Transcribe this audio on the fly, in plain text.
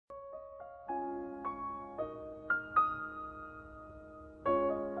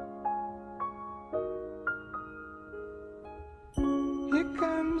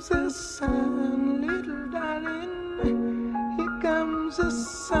comes the sun, little darling. Here comes the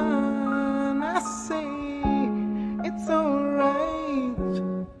sun. I say it's alright.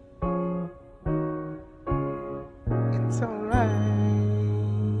 It's alright.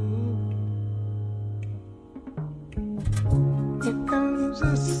 Here comes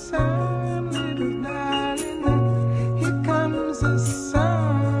the sun, little darling. Here comes the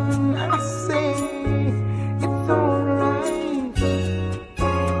sun. I say it's alright.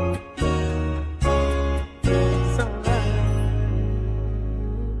 It's alright.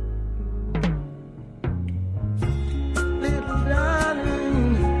 Little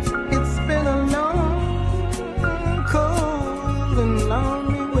darling, it's been a long, cold and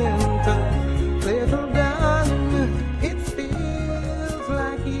lonely winter. Little darling, it feels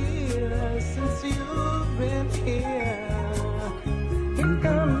like years since you've been here. Here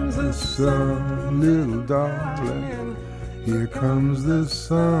comes the sun, little darling. Here comes the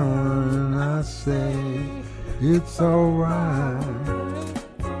sun. I say it's alright.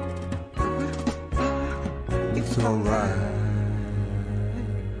 It's alright.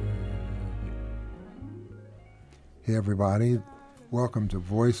 Hey everybody, welcome to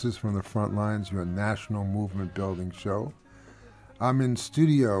Voices from the Front Lines, your national movement building show. I'm in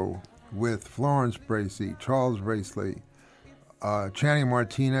studio with Florence Bracy, Charles Bracy, Channing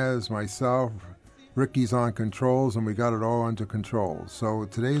Martinez, myself, Ricky's on controls, and we got it all under control. So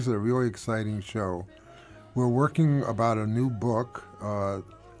today's a really exciting show. We're working about a new book.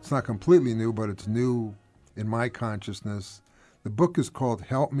 It's not completely new, but it's new in my consciousness. The book is called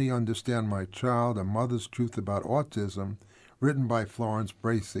Help Me Understand My Child, A Mother's Truth About Autism, written by Florence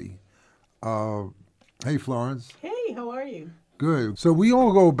Bracy. Hey, Florence. Hey, how are you? Good. So we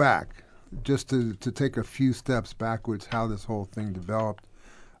all go back, just to take a few steps backwards, how this whole thing developed.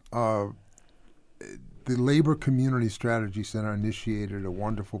 The Labor Community Strategy Center initiated a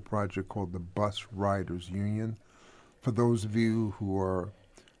wonderful project called the Bus Riders Union. For those of you who are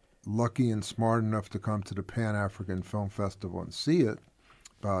lucky and smart enough to come to the Pan-African Film Festival and see it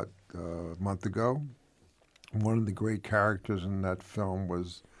about a month ago, one of the great characters in that film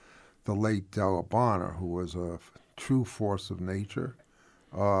was the late Della Bonner, who was a true force of nature,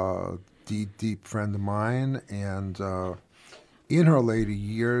 deep friend of mine, and in her later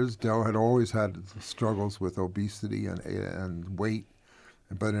years, Della had always had struggles with obesity and weight,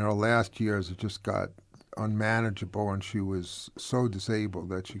 but in her last years it just got unmanageable, and she was so disabled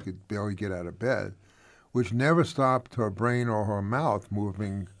that she could barely get out of bed, which never stopped her brain or her mouth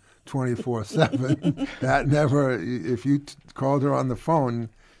moving 24/7. That never, if you called her on the phone,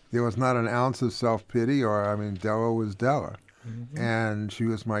 there was not an ounce of self-pity, Della was Della. Mm-hmm. And she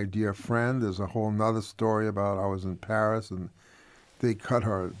was my dear friend. There's a whole nother story about I was in Paris, and they cut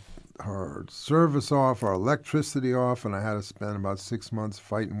her service off, her electricity off, and I had to spend about 6 months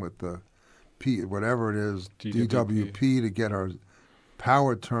fighting with the whatever it is, DWP, to get her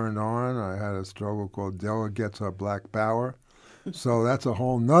power turned on. I had a struggle called Della Gets Her Black Power. So that's a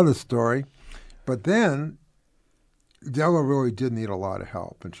whole nother story. But then Della really did need a lot of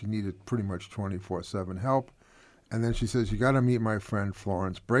help, and she needed pretty much 24/7 help. And then she says, you got to meet my friend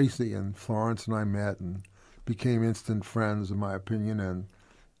Florence Bracy. And Florence and I met and became instant friends, in my opinion. And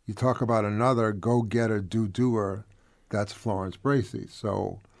you talk about another go-getter, do-doer, that's Florence Bracy.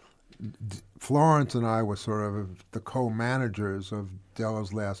 So Florence and I were sort of the co-managers of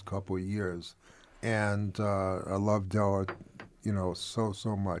Della's last couple of years. And I love Della,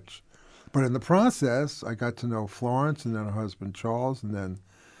 so much. But in the process, I got to know Florence, and then her husband Charles, and then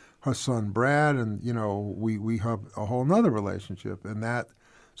her son Brad, and we have a whole nother relationship. And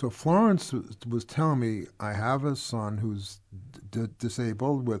so Florence was telling me, I have a son who's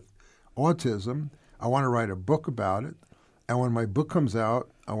disabled with autism. I want to write a book about it, and when my book comes out,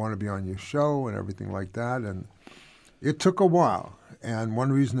 I want to be on your show and everything like that. And it took a while. And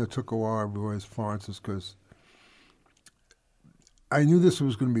one reason it took a while, was Florence, is because I knew this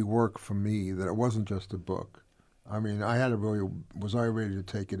was going to be work for me, that it wasn't just a book. I mean, I was I ready to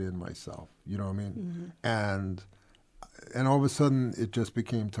take it in myself, you know what I mean? Mm-hmm. And all of a sudden, it just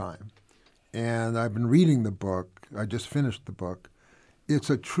became time. And I've been reading the book. I just finished the book. It's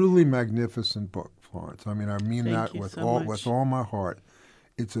a truly magnificent book, Florence. I mean that with all my heart.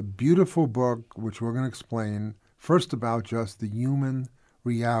 It's a beautiful book, which we're going to explain, first about just the human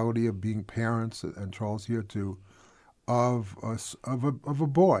reality of being parents, and Charles here too, of a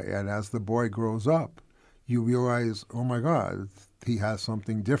boy. And as the boy grows up, you realize, oh my God, he has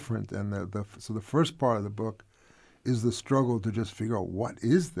something different. And so the first part of the book is the struggle to just figure out, what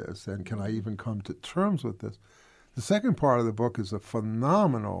is this, and can I even come to terms with this? The second part of the book is a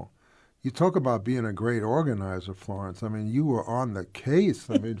phenomenal You talk about being a great organizer, Florence. I mean, you were on the case.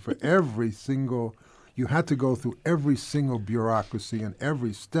 I mean, for every single, you had to go through every single bureaucracy and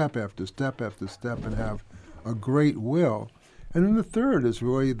every step after step after step and have a great will. And then the third is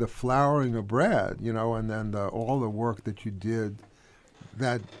really the flowering of Brad, and then all the work that you did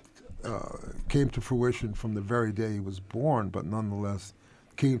that came to fruition from the very day he was born, but nonetheless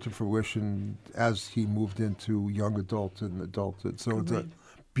came to fruition as he moved into young adulthood and adulthood. So it's a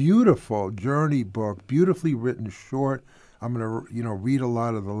beautiful journey book, beautifully written, short. I'm going to, read a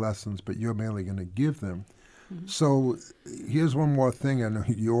lot of the lessons, but you're mainly going to give them. Mm-hmm. So here's one more thing, and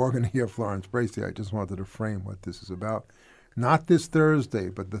you're all going to hear Florence Bracy. I just wanted to frame what this is about. Not this Thursday,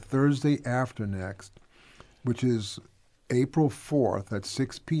 but the Thursday after next, which is April 4th at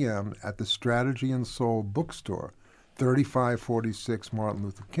 6 p.m. at the Strategy and Soul bookstore, 3546 Martin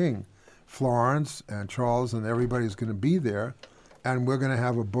Luther King. Florence and Charles and everybody's going to be there, and we're going to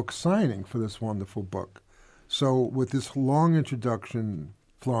have a book signing for this wonderful book. So with this long introduction,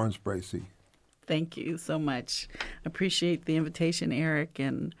 Florence Bracy. Thank you so much. I appreciate the invitation, Eric,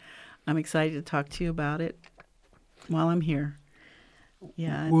 and I'm excited to talk to you about it while I'm here.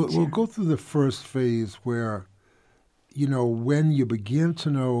 Yeah. We'll go through the first phase where, when you begin to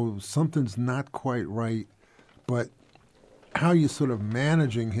know something's not quite right, but how you're sort of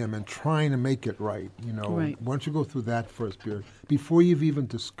managing him and trying to make it right, Right. Once you go through that first period, before you've even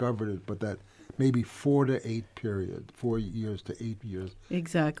discovered it, but that maybe 4 to 8 period, 4 years to 8 years.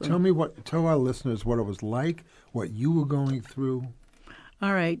 Exactly. Tell our listeners what it was like, what you were going through.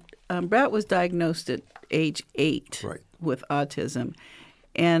 All right. Brad was diagnosed at age 8 Right. with autism.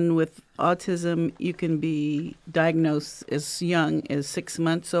 And with autism, you can be diagnosed as young as 6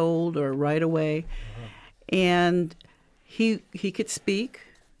 months old or right away. And he could speak.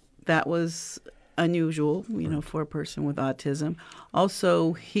 That was unusual, for a person with autism.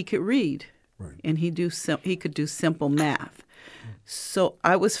 Also, he could read, Right. and he could do simple math. So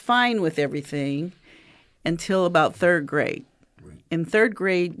I was fine with everything until about third grade. Right. In third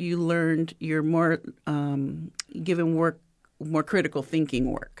grade, you learned you're more given more critical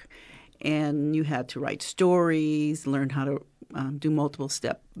thinking work, and you had to write stories, learn how to do multiple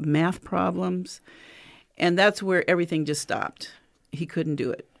step math problems. And that's where everything just stopped. He couldn't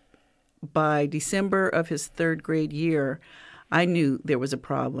do it. By December of his third grade year, I knew there was a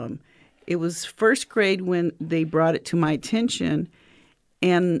problem. It was first grade when they brought it to my attention,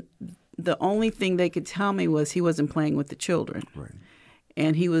 and the only thing they could tell me was he wasn't playing with the children. Right.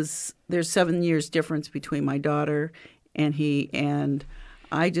 And there's 7 years difference between my daughter and he, and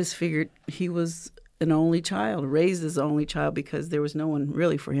I just figured he was an only child, raised as an only child because there was no one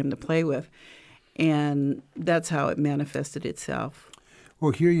really for him to play with. And that's how it manifested itself.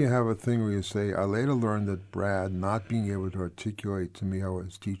 Well, here you have a thing where you say, I later learned that Brad, not being able to articulate to me how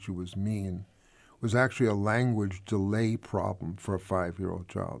his teacher was mean, was actually a language delay problem for a 5-year-old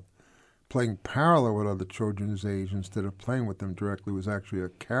child. Playing parallel with other children his age instead of playing with them directly was actually a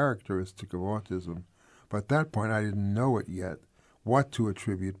characteristic of autism. But at that point, I didn't know it yet, what to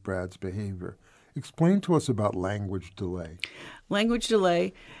attribute Brad's behavior. Explain to us about language delay. Language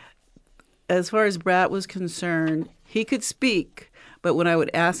delay, as far as Brad was concerned, he could speak, but when I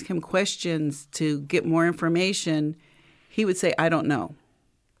would ask him questions to get more information, he would say, I don't know.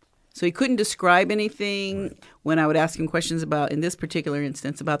 So he couldn't describe anything. Right. When I would ask him questions about, in this particular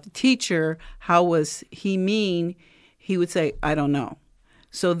instance, about the teacher, how was he mean, he would say, I don't know.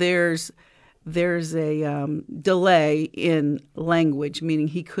 So there's a delay in language, meaning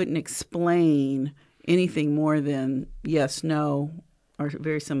he couldn't explain anything more than yes, no,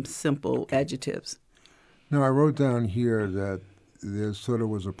 or some simple adjectives. Now, I wrote down here that there sort of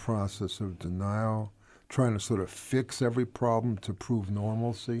was a process of denial, trying to sort of fix every problem to prove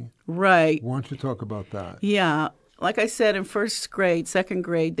normalcy. Right. Why don't you talk about that? Yeah. Like I said, in first grade, second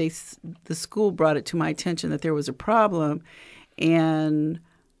grade, the school brought it to my attention that there was a problem, and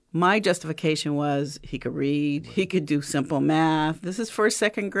my justification was he could read, he could do simple math. This is first,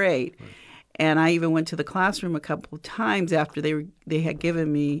 second grade. Right. And I even went to the classroom a couple of times after they had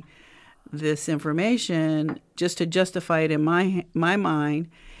given me this information just to justify it in my mind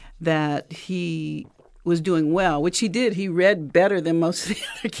that he was doing well, which he did. He read better than most of the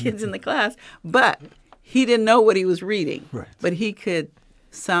other kids in the class, but he didn't know what he was reading. Right. But he could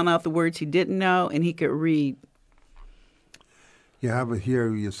sound out the words he didn't know, and he could read. You have it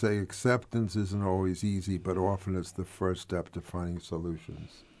here, you say acceptance isn't always easy, but often it's the first step to finding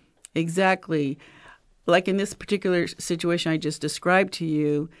solutions. Exactly. Like in this particular situation I just described to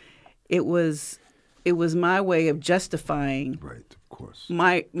you, it was my way of justifying right, of course.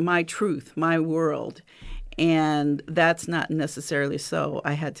 my truth, my world. And that's not necessarily so.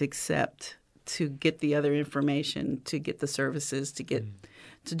 I had to accept to get the other information, to get the services,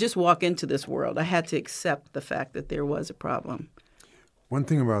 to just walk into this world. I had to accept the fact that there was a problem. One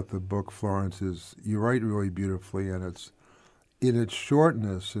thing about the book, Florence, is you write really beautifully, and it's in its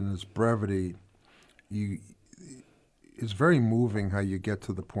shortness and its brevity. It's very moving how you get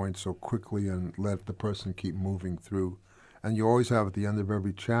to the point so quickly and let the person keep moving through. And you always have at the end of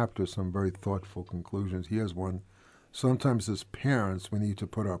every chapter some very thoughtful conclusions. Here's one. Sometimes as parents, we need to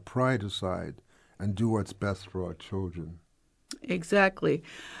put our pride aside and do what's best for our children. Exactly.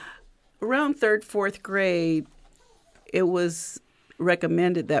 Around third, fourth grade, it was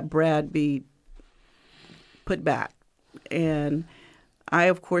recommended that Brad be put back. And I,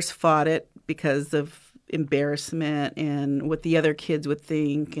 of course, fought it because of embarrassment and what the other kids would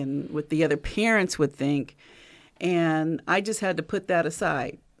think and what the other parents would think. And I just had to put that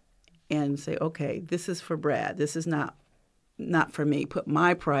aside and say, okay, this is for Brad. This is not for me. Put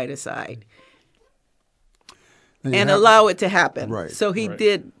my pride aside and allow it to happen. Right. So he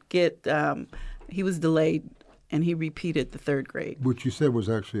did get, he was delayed, and he repeated the third grade. Which you said was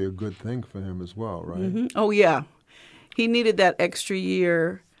actually a good thing for him as well, right? Mm-hmm. Oh, yeah. He needed that extra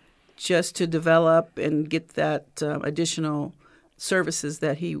year just to develop and get that additional services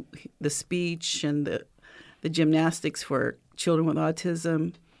that the speech and the gymnastics for children with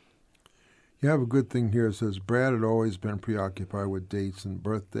autism. You have a good thing here. It says, Brad had always been preoccupied with dates and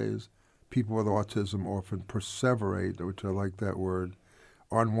birthdays. People with autism often perseverate, which I like that word,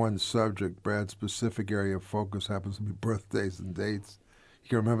 on one subject. Brad's specific area of focus happens to be birthdays and dates. You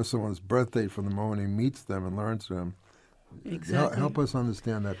can remember someone's birthday from the moment he meets them and learns them. Exactly. Help us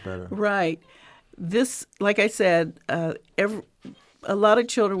understand that better. Right. This, like I said, a lot of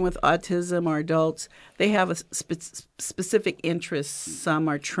children with autism or adults, they have a specific interest. Some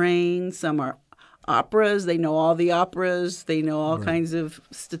are trained, some are operas. They know all the operas. They know all kinds of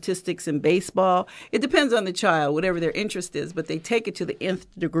statistics in baseball. It depends on the child, whatever their interest is, but they take it to the nth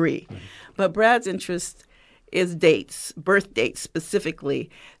degree. But Brad's interest is dates, birth dates specifically.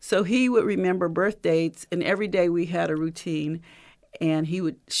 So he would remember birth dates, and every day we had a routine, and he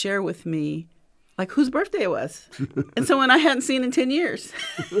would share with me like whose birthday it was. And someone I hadn't seen in 10 years.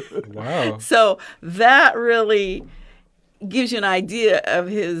 Wow. So that really gives you an idea of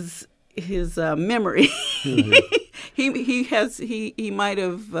his memory. He might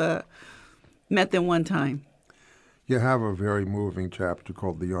have met them one time. You have a very moving chapter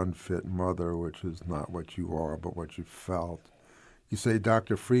called The Unfit Mother, which is not what you are, but what you felt. You say,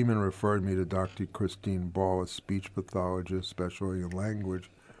 Dr. Freeman referred me to Dr. Christine Ball, a speech pathologist, especially in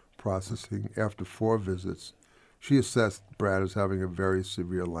language processing. After 4 visits, she assessed Brad as having a very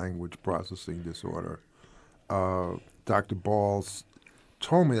severe language processing disorder. Dr. Ball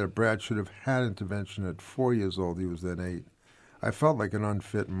told me that Brad should have had intervention at 4 years old. He was then 8. I felt like an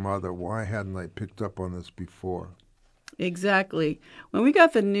unfit mother. Why hadn't I picked up on this before? Exactly. When we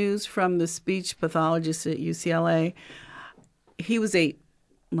got the news from the speech pathologist at UCLA, he was 8,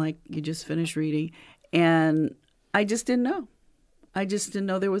 like you just finished reading, and I just didn't know. I just didn't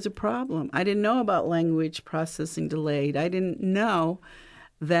know there was a problem. I didn't know about language processing delayed. I didn't know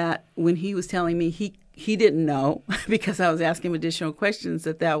that when he was telling me he didn't know because I was asking him additional questions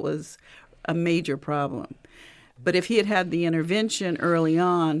that was a major problem. But if he had had the intervention early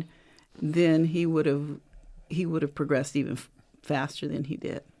on, then he would have progressed even faster than he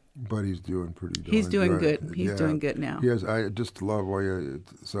did. But he's doing pretty good. He's doing good. He's doing good now. Yes, I just love all you.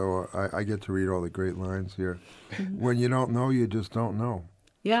 So I get to read all the great lines here. When you don't know, you just don't know.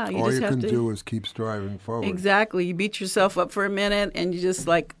 Yeah, you all just you have can to do is keep striving forward. Exactly. You beat yourself up for a minute, and you just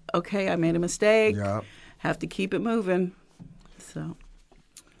like, okay, I made a mistake. Yeah. Have to keep it moving. So,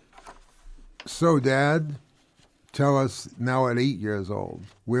 Dad, tell us now at 8 years old,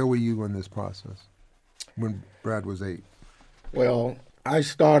 where were you in this process when Brad was 8? Well, I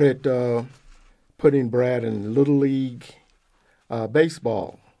started putting Brad in Little League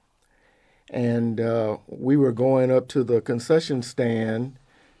baseball. And we were going up to the concession stand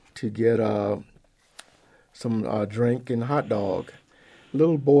to get some drink and hot dog.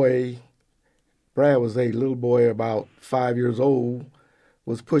 Little boy, Brad was 8, little boy about 5 years old,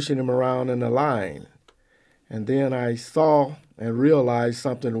 was pushing him around in the line. And then I saw and realized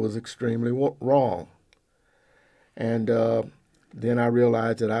something was extremely wrong. And then I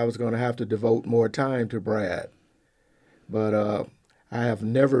realized that I was going to have to devote more time to Brad. But I have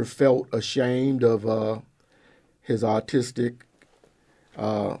never felt ashamed of his autistic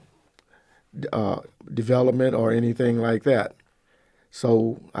development or anything like that.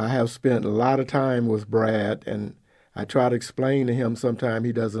 So I have spent a lot of time with Brad, and I try to explain to him sometimes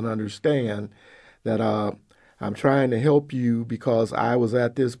he doesn't understand that I'm trying to help you because I was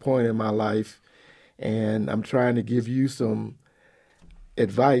at this point in my life, and I'm trying to give you some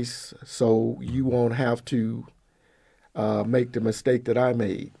advice so you won't have to make the mistake that I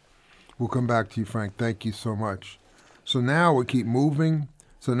made. We'll come back to you, Frank. Thank you so much. So now we keep moving.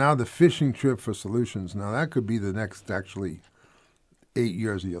 So now the fishing trip for solutions. Now that could be the next actually 8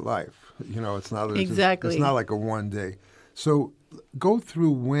 years of your life. It's not Exactly. It's not like a one day. So go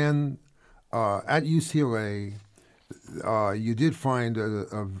through when at UCLA you did find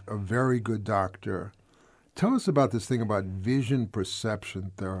a very good doctor. Tell us about this thing about vision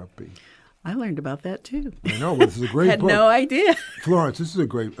perception therapy. I learned about that too. I know, but this is a great Had book. no idea. Florence, this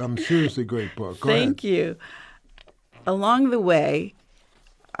is seriously great book. Go ahead. Thank you. Along the way,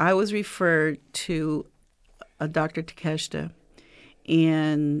 I was referred to a Dr. Takeshita,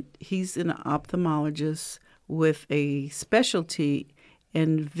 and he's an ophthalmologist with a specialty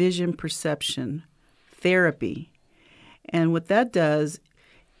in vision perception therapy. And what that does,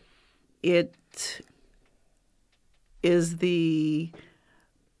 it is the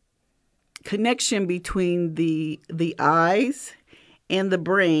connection between the eyes and the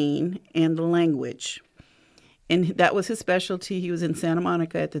brain and the language. And that was his specialty. He was in Santa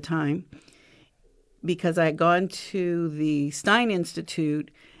Monica at the time, because I had gone to the Stein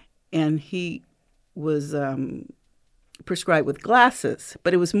Institute, and he was prescribed with glasses.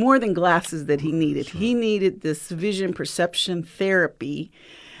 But it was more than glasses that he needed. Sure. He needed this vision perception therapy,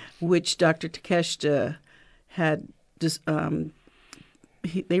 which Dr. Takeshita had just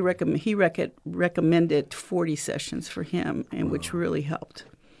he recommended 40 sessions for him, and which really helped.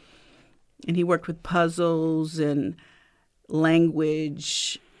 And he worked with puzzles and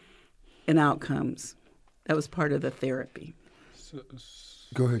language and outcomes. That was part of the therapy.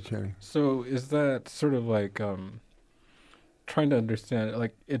 Go ahead, Jenny. So is that sort of like trying to understand,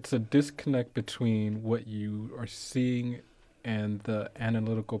 like it's a disconnect between what you are seeing and the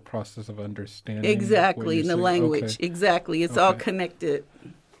analytical process of understanding? Exactly, in the language. Okay. Exactly. It's all connected.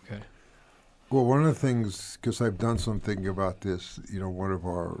 Okay. Well, one of the things, because I've done some thinking about this, one of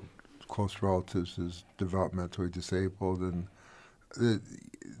our close relatives is developmentally disabled, and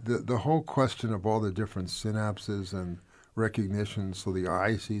the whole question of all the different synapses and recognition. So the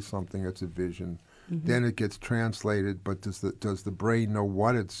eye sees something, it's a vision. Mm-hmm. Then it gets translated, but does the brain know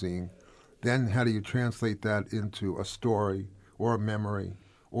what it's seeing? Then how do you translate that into a story or a memory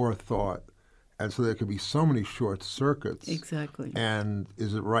or a thought? And so there could be so many short circuits. Exactly. And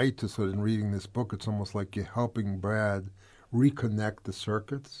is it right to sort of, in reading this book, it's almost like you're helping Brad reconnect the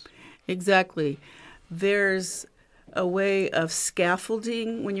circuits? Exactly. There's a way of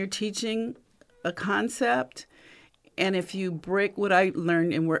scaffolding when you're teaching a concept. And if you break, what I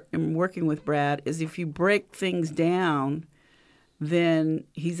learned in working with Brad is if you break things down, then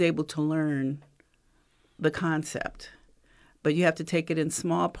he's able to learn the concept. But you have to take it in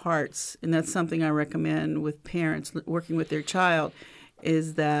small parts. And that's something I recommend with parents working with their child,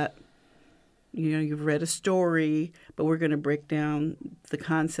 is that, you've read a story, but we're going to break down the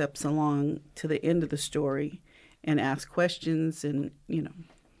concepts along to the end of the story and ask questions and,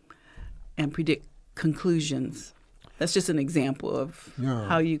 and predict conclusions. That's just an example of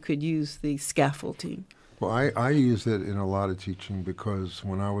how you could use the scaffolding. Well, I use it in a lot of teaching because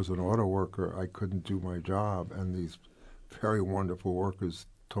when I was an auto worker, I couldn't do my job. And these very wonderful workers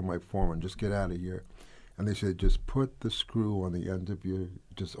told my foreman, just get out of here. And they said, just put the screw on the end of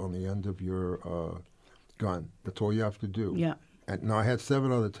your gun. That's all you have to do. Yeah. And now I had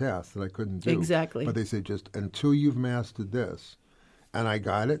 7 other tasks that I couldn't do. Exactly. But they said, just until you've mastered this. And I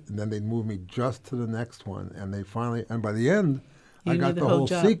got it, and then they'd move me just to the next one. And they finally, and by the end, I got the whole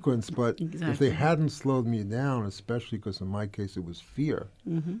sequence. But if they hadn't slowed me down, especially because in my case it was fear,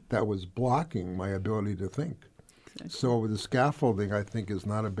 that was blocking my ability to think. Exactly. So with the scaffolding, I think, is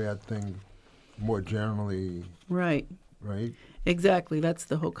not a bad thing more generally. Right. Right? Exactly. That's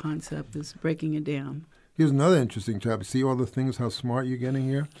the whole concept, is breaking it down. Here's another interesting topic. See all the things, how smart you're getting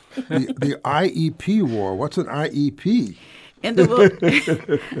here? The IEP war. What's an IEP? In the book,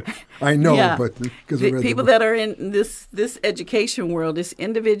 I know, but because the people that are in this education world, this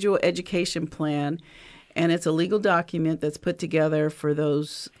individual education plan, and it's a legal document that's put together for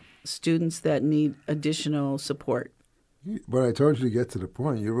those students that need additional support. But I told you to get to the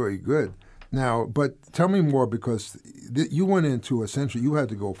point. You're very good. Now, but tell me more, because you went into, essentially, you had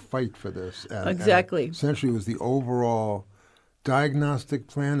to go fight for this. Exactly. And essentially, it was the overall diagnostic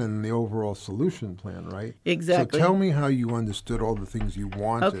plan and the overall solution plan, right? Exactly. So tell me how you understood all the things you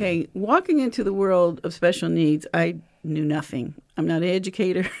wanted. Okay. Walking into the world of special needs, I knew nothing. I'm not an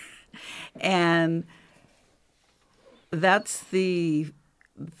educator. And that's the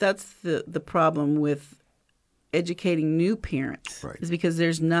that's the problem with educating new parents, Right. is because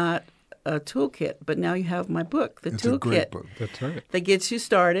there's not a toolkit. But now you have my book, the It's toolkit, a great book. That's right. that gets you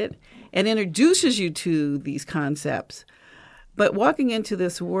started and introduces you to these concepts. But walking into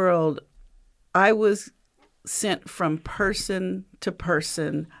this world, I was sent from person to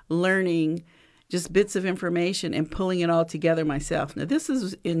person, learning just bits of information and pulling it all together myself. Now, this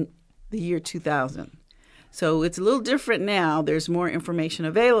is in the year 2000. So it's a little different now. There's more information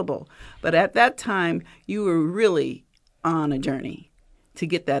available. But at that time, you were really on a journey to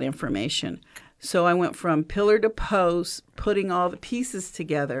get that information. So I went from pillar to post, putting all the pieces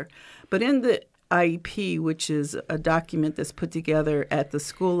together. But in the IEP, which is a document that's put together at the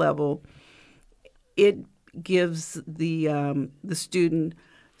school level, it gives the student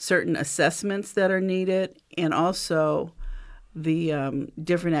certain assessments that are needed, and also the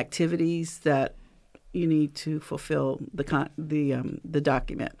different activities that you need to fulfill the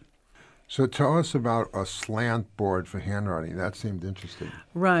document. So tell us about a slant board for handwriting. That seemed interesting.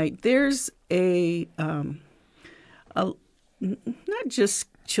 Right. There's not just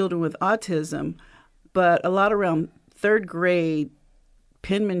children with autism, but a lot around third grade,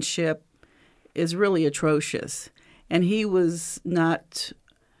 penmanship is really atrocious. And he was not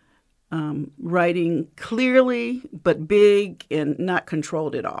writing clearly, but big and not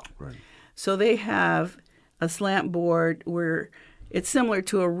controlled at all. Right. So they have a slant board where it's similar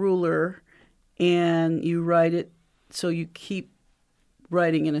to a ruler, and you write it so you keep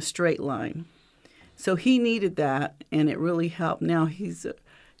writing in a straight line. So he needed that, and it really helped. Now his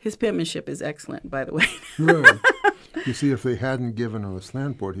penmanship is excellent, by the way. Right. You see, if they hadn't given him a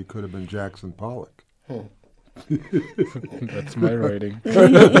slant board, he could have been Jackson Pollock. That's my writing.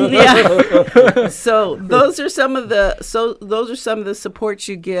 Yeah. So those are some of the supports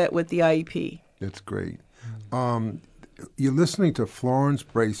you get with the IEP. That's great. You're listening to Florence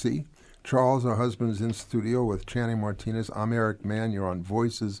Bracy. Charles, her husband, is in studio with Channing Martinez. I'm Eric Mann. You're on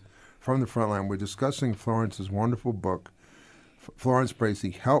Voices from the Frontline. We're discussing Florence's wonderful book, Florence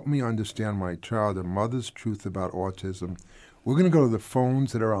Bracy, Help Me Understand My Child, A Mother's Truth About Autism. We're going to go to the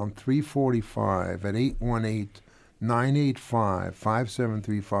phones at around 3:45 at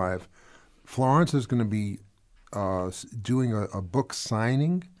 818-985-5735. Florence is going to be doing a book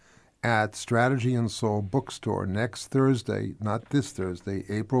signing at Strategy and Soul Bookstore next Thursday, not this Thursday,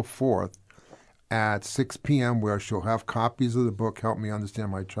 April 4th, at 6 p.m., where she'll have copies of the book, Help Me Understand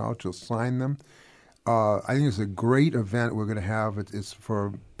My Child. She'll sign them. I think it's a great event we're going to have. It's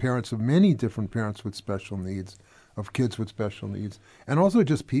for parents of many different parents with special needs, of kids with special needs, and also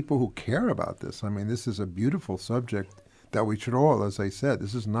just people who care about this. I mean, this is a beautiful subject that we should all, as I said,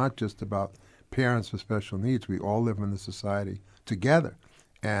 this is not just about parents with special needs. We all live in the society together.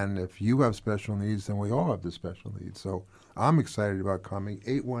 And if you have special needs, then we all have the special needs. So I'm excited about coming.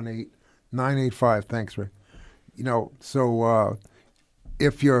 818-985. Thanks, Rick.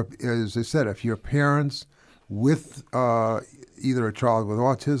 If you're, as I said, if you're parents with either a child with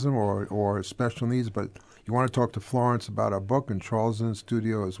autism or special needs, but you want to talk to Florence about our book, and Charles is in the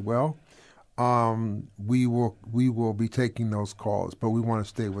studio as well, we will be taking those calls. But we want to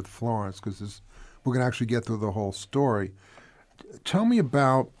stay with Florence because we're going to actually get through the whole story. Tell me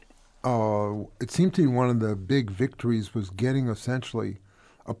about, it seemed to me one of the big victories was getting essentially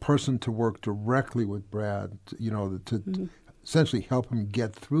a person to work directly with Brad, to essentially help him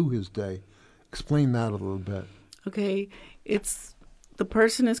get through his day. Explain that a little bit. Okay. The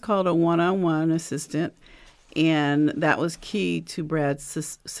person is called a one-on-one assistant, and that was key to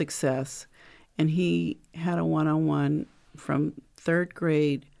Brad's success. And he had a one-on-one from third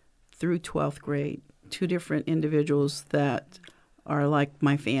grade through 12th grade, two different individuals that are like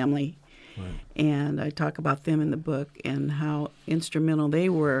my family. Right. And I talk about them in the book and how instrumental they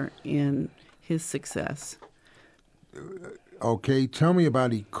were in his success. Okay, tell me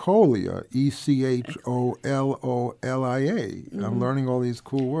about Echolia, Echololia. I'm learning all these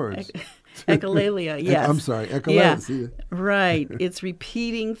cool words. Echolalia, yes. I'm sorry, echolalia. Yeah. Right. It's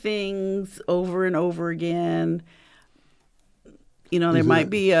repeating things over and over again. There might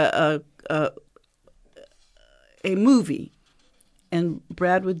be a movie, and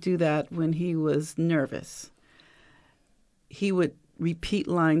Brad would do that when he was nervous. He would repeat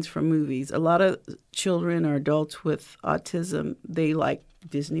lines from movies. A lot of children or adults with autism, they like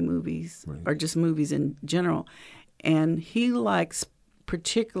Disney movies or just movies in general. And he likes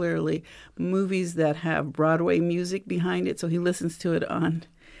particularly movies that have Broadway music behind it. So he listens to it on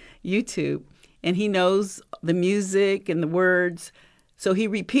YouTube. And he knows the music and the words. So he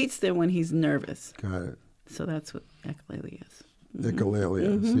repeats them when he's nervous. Got it. So that's what echolalia is.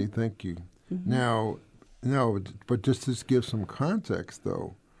 Echolalia. See, thank you. Now, No, but just to give some context,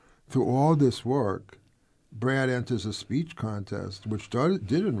 though, through all this work, Brad enters a speech contest, which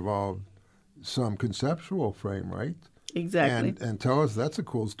did involve some conceptual frame, right? Exactly. And tell us, that's a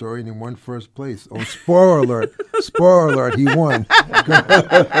cool story, and he won first place. Oh, spoiler alert! Spoiler alert! He won.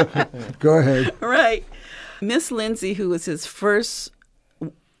 Go ahead. Right. Miss Lindsay, who was his first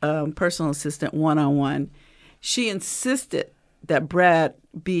personal assistant one-on-one, she insisted that Brad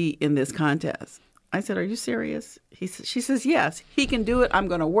be in this contest. I said, "Are you serious?" She says, "Yes, he can do it. I'm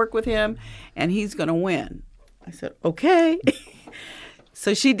going to work with him, and he's going to win." I said, "Okay."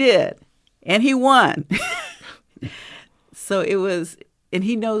 So she did, and he won. So it was, and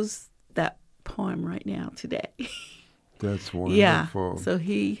he knows that poem right now today. That's wonderful. Yeah. So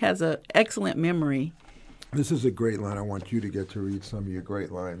he has an excellent memory. This is a great line. I want you to get to read some of your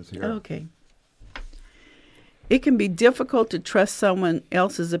great lines here. Okay. It can be difficult to trust someone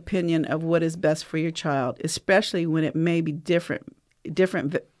else's opinion of what is best for your child, especially when it may be differ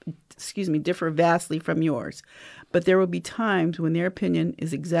vastly from yours. But there will be times when their opinion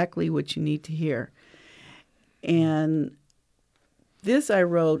is exactly what you need to hear. And this I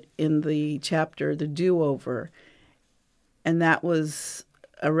wrote in the chapter, The Do-Over, and that was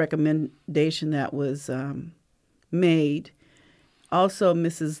a recommendation that was made. Also,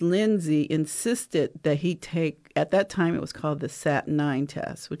 Mrs. Lindsay insisted that he take, at that time it was called the SAT-9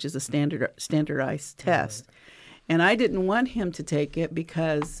 test, which is a standardized test. And I didn't want him to take it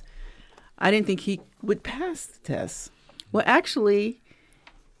because I didn't think he would pass the test. Well, actually,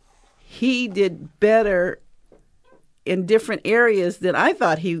 he did better in different areas than I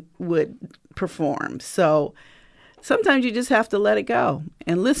thought he would perform. So sometimes you just have to let it go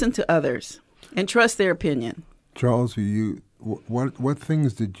and listen to others and trust their opinion. Charles, what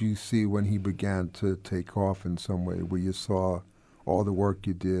things did you see when he began to take off in some way, where you saw all the work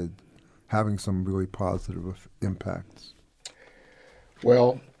you did having some really positive impacts?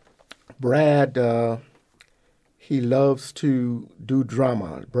 Well, Brad, he loves to do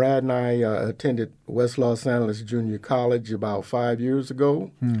drama. Brad and I attended West Los Angeles Junior College about 5 years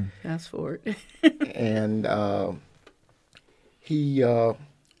ago. Fast forward. And he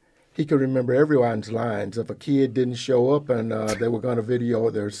could remember everyone's lines. If a kid didn't show up and they were going to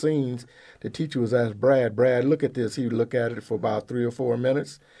video their scenes, the teacher was asked Brad, look at this. He would look at it for about 3 or 4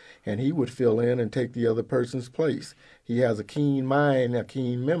 minutes, and he would fill in and take the other person's place. He has a keen mind, a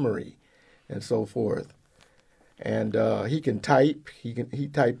keen memory, and so forth. And he can type. He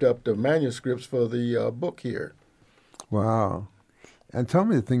typed up the manuscripts for the book here. Wow. And tell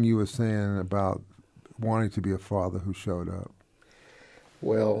me the thing you were saying about wanting to be a father who showed up.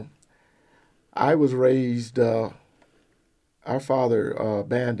 Well, I was raised, our father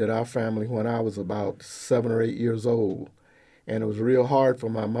abandoned our family when I was about 7 or 8 years old. And it was real hard for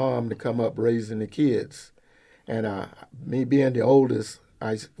my mom to come up raising the kids. And me being the oldest,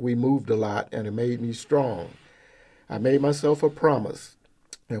 we moved a lot, and it made me strong. I made myself a promise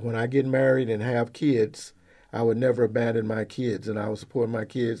that when I get married and have kids, I would never abandon my kids, and I would support my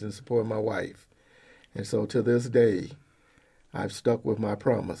kids and support my wife. And so to this day, I've stuck with my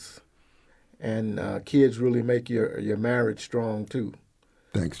promise. And kids really make your marriage strong, too.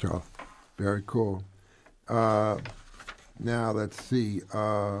 Thanks, Charles. Very cool. Now, let's see.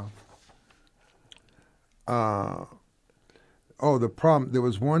 The problem, there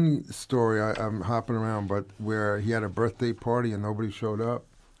was one story, I'm hopping around, but where he had a birthday party and nobody showed up.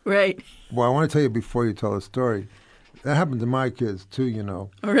 Right. Well, I want to tell you before you tell the story, that happened to my kids too, you know.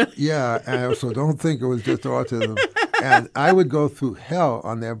 Oh, really? Yeah, and so don't think it was just autism. And I would go through hell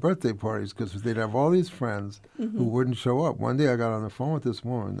on their birthday parties because they'd have all these friends who wouldn't show up. One day I got on the phone with this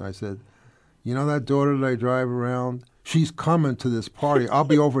woman, and I said, you know that daughter that I drive around? She's coming to this party. I'll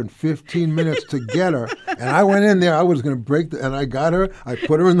be over in 15 minutes to get her. And I went in there. I was going to break and I got her. I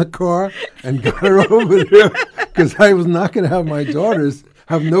put her in the car and got her over there because I was not going to have my daughters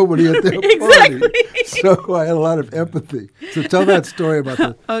have nobody at their party. So I had a lot of empathy. So tell that story about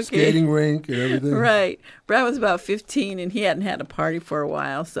the skating rink and everything. Right. Brad was about 15 and he hadn't had a party for a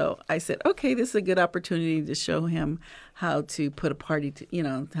while. So I said, okay, this is a good opportunity to show him how to put a party,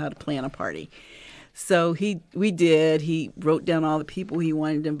 how to plan a party. So we did. He wrote down all the people he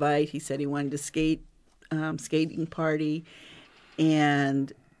wanted to invite. He said he wanted to skating party.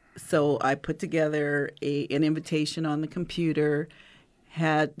 And so I put together an invitation on the computer,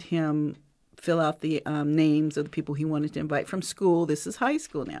 had him fill out the names of the people he wanted to invite from school. This is high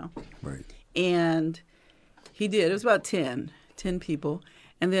school now. Right. And he did. It was about 10 people.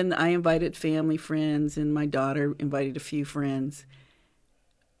 And then I invited family, friends, and my daughter invited a few friends.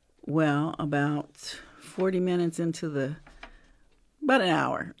 Well, about 40 minutes about an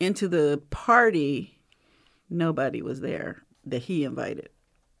hour into the party, Nobody was there that he invited.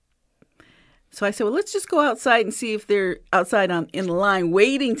 So I said, well, let's just go outside and see if they're outside in the line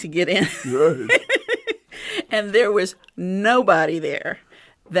waiting to get in. Right. And there was nobody there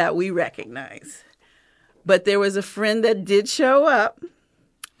that we recognized. But there was a friend that did show up,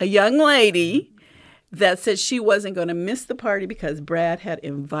 a young lady that said she wasn't going to miss the party because Brad had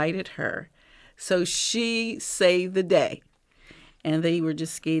invited her. So she saved the day. And they were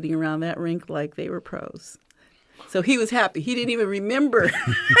just skating around that rink like they were pros. So he was happy. He didn't even remember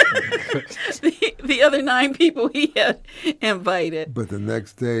the other 9 people he had invited. But the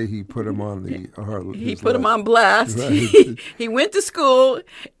next day, he put him on He put them on blast. Right. He went to school,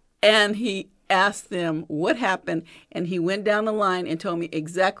 and he asked them what happened, and he went down the line and told me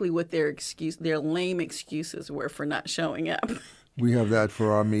exactly what their lame excuses were for not showing up. We have that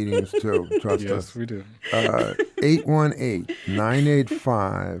for our meetings, too. Trust us. Yes, we do.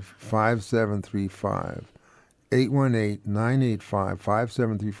 818-985-5735.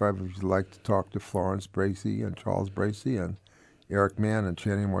 818-985-5735 if you'd like to talk to Florence Bracy and Charles Bracy and Eric Mann and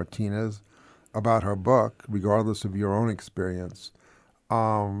Channing Martinez about her book, regardless of your own experience.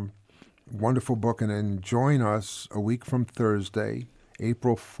 Wonderful book. And then join us a week from Thursday,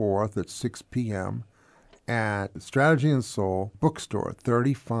 April 4th at 6 p.m. at Strategy and Soul Bookstore,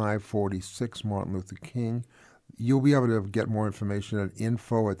 3546 Martin Luther King. You'll be able to get more information at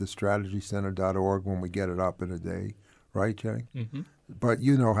info@thestrategycenter.org when we get it up in a day. Right, Jay? Mm-hmm. But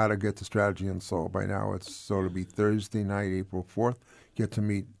you know how to get to Strategy and Soul by now. It'll be Thursday night, April 4th. Get to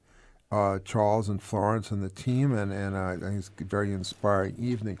meet Charles and Florence and the team, and I think it's a very inspiring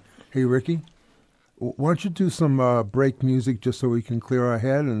evening. Hey, Ricky, why don't you do some break music just so we can clear our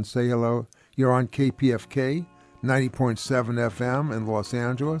head and say hello? You're on KPFK, 90.7 FM in Los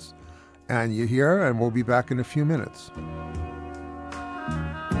Angeles. And you're here, and we'll be back in a few minutes.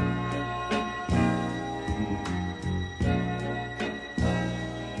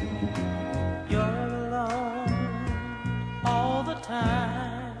 You're alone all the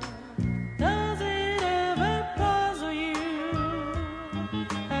time. Does it ever puzzle you?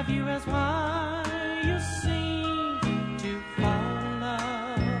 Have you asked why you seem to fall in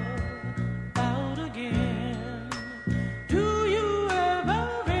love out again? Do you ever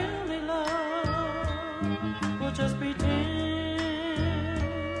really love? Or just pretend?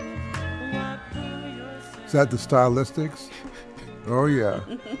 Why pull yourself? Is that the Stylistics? Oh, yeah.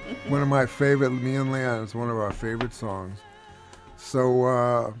 One of my favorite, me and Leanne, it's one of our favorite songs.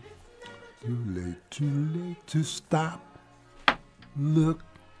 So, too late to stop. Look,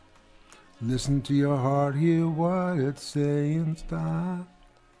 listen to your heart, hear what it's saying, stop.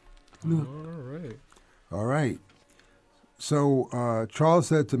 Look. All right. So, Charles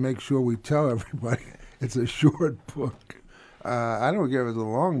said to make sure we tell everybody it's a short book. I don't give it a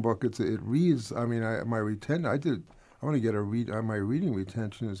long book. It reads. I mean, my retention. I want to get a read. My reading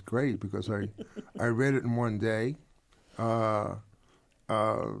retention is great because I read it in one day,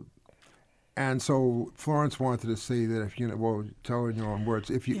 and so Florence wanted to say that if tell in your own words.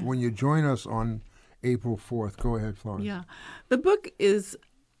 When you join us on April 4th, go ahead, Florence. Yeah, the book is.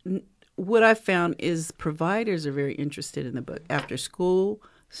 What I found is providers are very interested in the book. After school,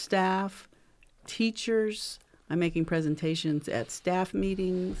 staff, teachers. I'm making presentations at staff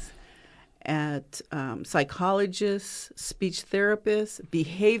meetings, at psychologists, speech therapists,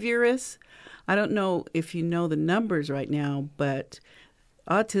 behaviorists. I don't know if you know the numbers right now, but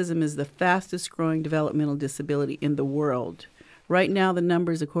autism is the fastest growing developmental disability in the world. Right now, the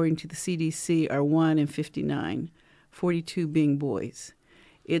numbers, according to the CDC, are 1 in 59, 42 being boys.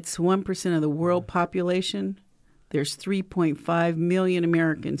 It's 1% of the world population. There's 3.5 million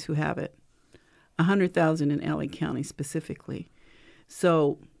Americans who have it, 100,000 in LA County specifically.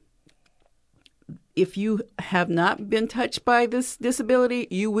 So if you have not been touched by this disability,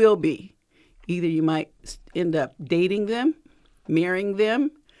 you will be. Either you might end up dating them, marrying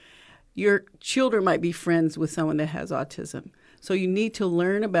them. Your children might be friends with someone that has autism. So you need to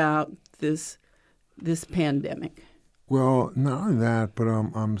learn about this pandemic. Well, not only that, but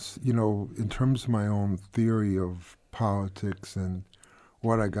I'm in terms of my own theory of politics and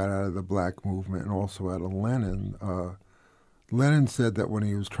what I got out of the black movement and also out of Lenin. Lenin said that when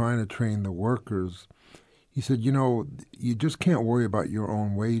he was trying to train the workers, he said, you just can't worry about your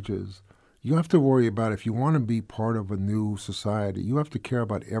own wages. You have to worry about if you want to be part of a new society, you have to care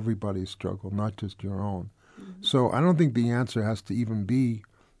about everybody's struggle, not just your own. Mm-hmm. So I don't think the answer has to even be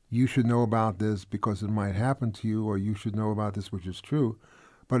you should know about this because it might happen to you, or you should know about this, which is true.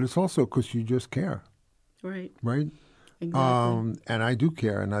 But it's also because you just care. Right. Right? Exactly. And I do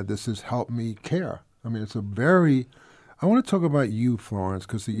care, and this has helped me care. I mean, I want to talk about you, Florence,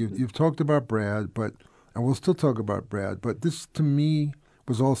 because you've talked about Brad, but And we'll still talk about Brad, but this to me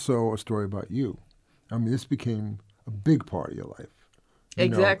was also a story about you. I mean, this became a big part of your life.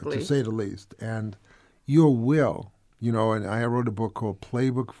 Exactly. To say the least. And your will, and I wrote a book called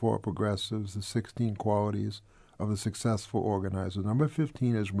Playbook for Progressives, The 16 Qualities of a Successful Organizer. Number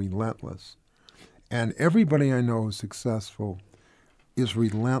 15 is relentless. And everybody I know who's successful is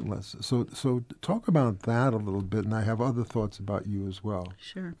relentless. So talk about that a little bit, and I have other thoughts about you as well.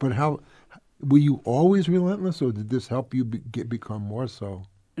 Sure. But were you always relentless, or did this help you become more so?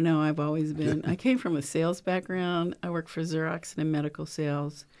 No, I've always been. I came from a sales background. I worked for Xerox and in medical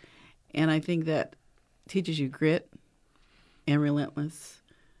sales. And I think that teaches you grit and relentless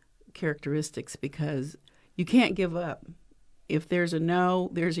characteristics because you can't give up. If there's a no,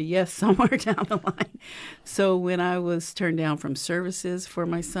 there's a yes somewhere down the line. So when I was turned down from services for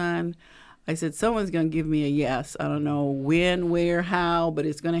my son, I said, someone's going to give me a yes. I don't know when, where, how, but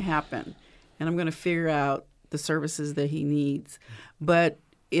it's going to happen. And I'm going to figure out the services that he needs. But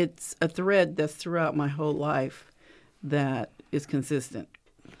it's a thread that's throughout my whole life that is consistent.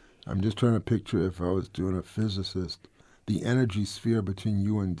 I'm just trying to picture, if I was doing a physicist, the energy sphere between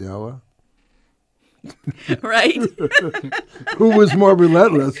you and Della. Right? Who was more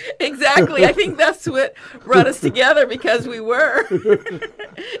relentless? Exactly. I think that's what brought us together because we were.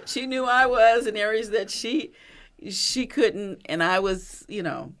 She knew I was in areas that she couldn't, and I was, we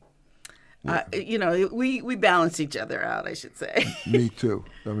balanced each other out, I should say. Me too.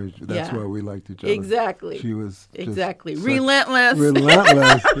 I mean, that's why we liked each other. Exactly. She was exactly relentless.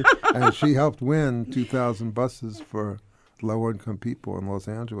 Relentless, and she helped win 2,000 buses for low-income people in Los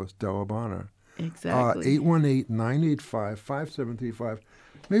Angeles. Della Bonner. Exactly. 818-985-5735.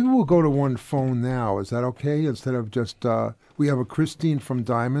 Maybe we'll go to one phone now. Is that okay? Instead of just, we have a Christine from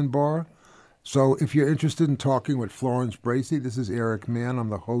Diamond Bar. So if you're interested in talking with Florence Bracy, this is Eric Mann. I'm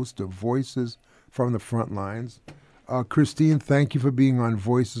the host of Voices from the Front Lines. Christine, thank you for being on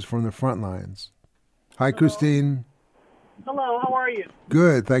Voices from the Front Lines. Hi, hello. Christine. Hello, how are you?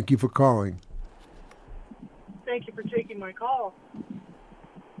 Good. Thank you for calling. Thank you for taking my call.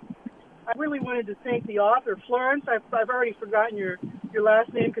 I really wanted to thank the author, Florence. I've already forgotten your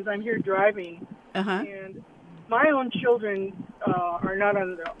last name because I'm here driving. Uh-huh. And my own children are not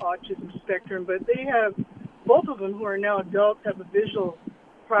on the autism spectrum, but they have, both of them who are now adults, have a visual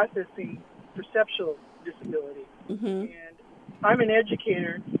processing perceptual disability. Mm-hmm. And I'm an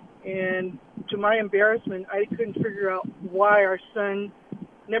educator, and to my embarrassment, I couldn't figure out why our son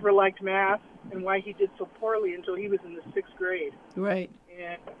never liked math and why he did so poorly until he was in the 6th grade. Right.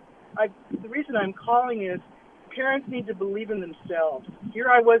 And the reason I'm calling is parents need to believe in themselves. Here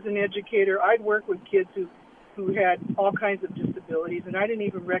I was an educator. I'd work with kids who had all kinds of disabilities, and I didn't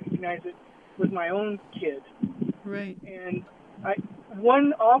even recognize it with my own kid. Right. And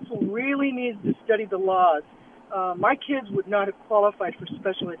one also really needs to study the laws. My kids would not have qualified for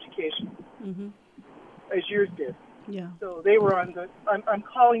special education, mm-hmm. as yours did. Yeah. So they were on I'm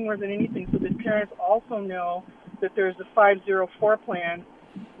calling more than anything so that parents also know that there's a 504 plan,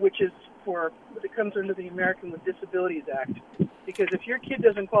 which is it comes under the American with Disabilities Act. Because if your kid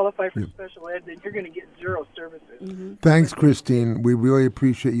doesn't qualify for special ed, then you're going to get 0 services. Mm-hmm. Thanks, Christine. We really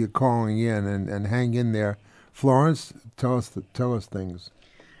appreciate you calling in and hang in there. Florence, tell us things.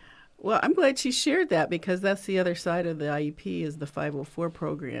 Well, I'm glad she shared that because that's the other side of the IEP is the 504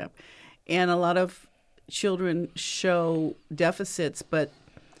 program. And a lot of children show deficits, but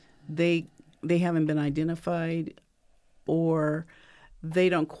they haven't been identified or they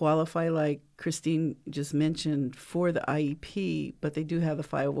don't qualify, like Christine just mentioned, for the IEP, but they do have the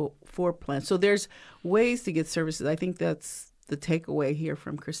 504 plan. So there's ways to get services. I think that's the takeaway here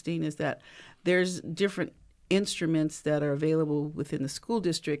from Christine is that there's different instruments that are available within the school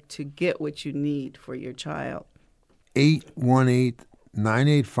district to get what you need for your child.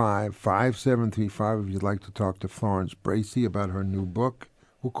 818-985-5735 if you'd like to talk to Florence Bracy about her new book.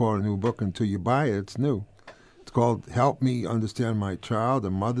 We'll call it a new book until you buy it. It's new. It's called Help Me Understand My Child,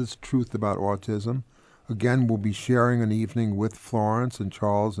 A Mother's Truth About Autism. Again, we'll be sharing an evening with Florence and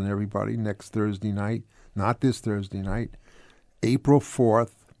Charles and everybody next Thursday night, not this Thursday night, April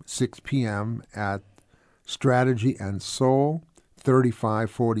 4th, 6 p.m. at Strategy and Soul,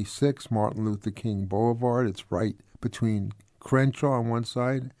 3546 Martin Luther King Boulevard. It's right between Crenshaw on one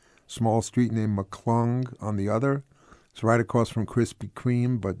side, small street named McClung on the other. It's right across from Krispy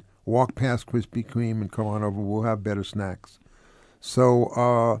Kreme, but walk past Krispy Kreme and come on over. We'll have better snacks.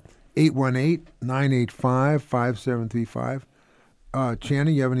 So 818-985-5735.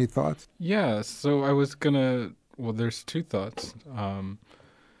 Channing, you have any thoughts? Yeah, so I was going to, there's two thoughts.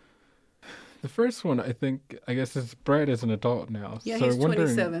 The first one, I guess, is Brad is an adult now. Yeah, so he's I'm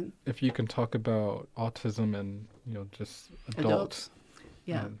wondering 27. if you can talk about autism and, just adults.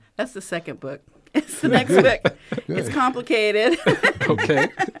 Yeah, And- that's the second book. It's the next book. It's complicated. Okay.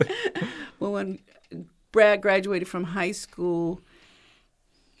 Well, when Brad graduated from high school,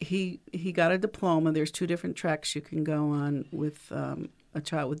 he got a diploma. There's 2 different tracks you can go on with a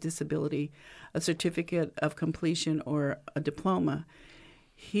child with disability, a certificate of completion or a diploma.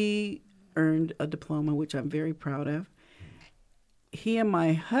 He earned a diploma, which I'm very proud of. He and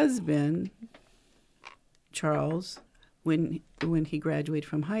my husband, Charles, when he graduated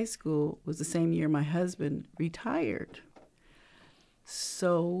from high school, was the same year my husband retired.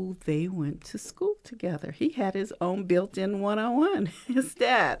 So they went to school together. He had his own built-in 101, his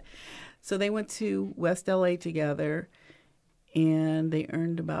dad. So they went to West LA together, and they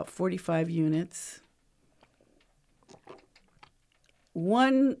earned about 45 units.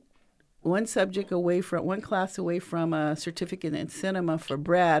 One subject away from, one class away from a certificate in cinema for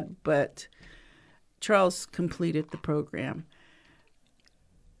Brad, but Charles completed the program.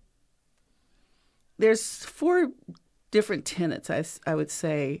 There's 4 different tenets, I would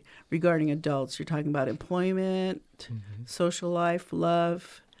say, regarding adults. You're talking about employment, social life,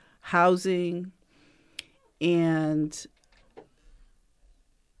 love, housing, and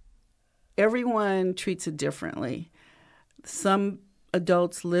everyone treats it differently. Some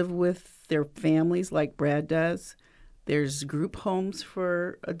adults live with their families like Brad does. There's group homes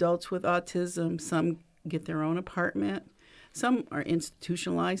for adults with autism. Some get their own apartment. Some are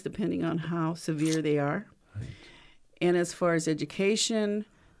institutionalized depending on how severe they are. Right. And as far as education,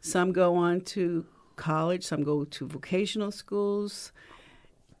 some go on to college, some go to vocational schools.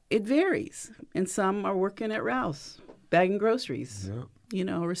 It varies. And some are working at Rouse, bagging groceries.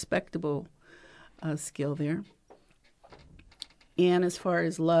 Yeah. A respectable skill there. And as far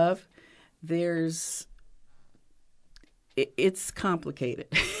as love, it's complicated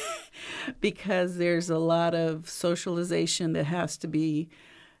because there's a lot of socialization that has to be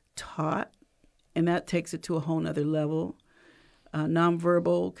taught, and that takes it to a whole nother level.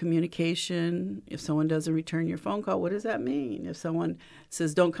 Nonverbal communication. If someone doesn't return your phone call, what does that mean? If someone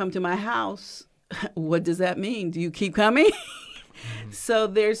says, don't come to my house, what does that mean? Do you keep coming? So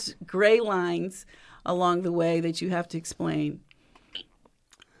there's gray lines along the way that you have to explain.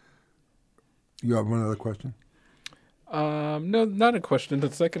 You have one other question? No, not a question.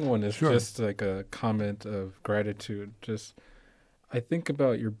 The second one is Sure. just like a comment of gratitude. Just, I think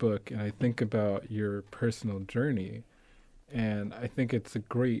about your book and I think about your personal journey, and I think it's a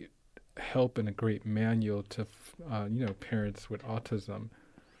great help and a great manual to, parents with autism.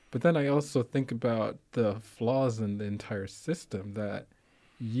 But then I also think about the flaws in the entire system that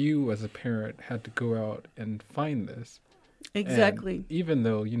you as a parent had to go out and find this. Exactly. And even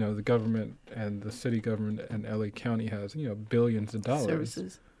though, the government and the city government and LA County has, billions of dollars,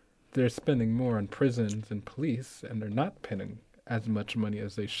 services, they're spending more on prisons and police, and they're not spending as much money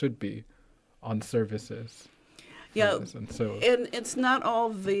as they should be on services. Yeah, And so, and it's not all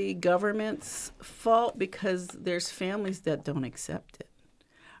the government's fault because there's families that don't accept it.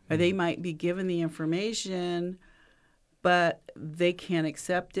 Or they might be given the information, but they can't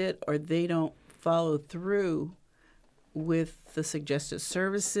accept it, or they don't follow through with the suggested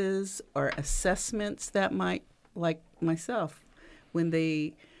services or assessments that might, like myself, when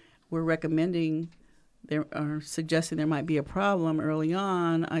they were recommending or suggesting there might be a problem early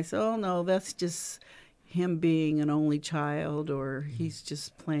on, I said, oh no, that's just him being an only child, or he's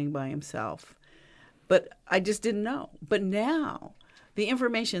just playing by himself. But I just didn't know. But now the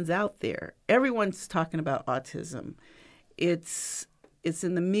information's out there. Everyone's talking about autism. It's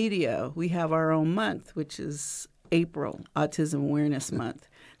in the media. We have our own month, which is April, Autism Awareness Month.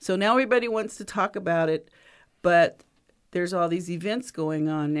 So now everybody wants to talk about it, but there's all these events going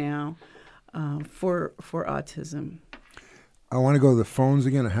on now for autism. I want to go to the phones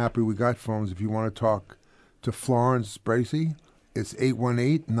again. I'm happy we got phones. If you want to talk to Florence Bracy, it's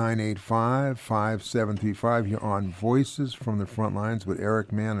 818-985-5735. You're on Voices from the Front Lines with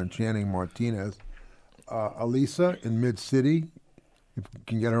Eric Mann and Channing Martinez. Elisa in Mid-City, if you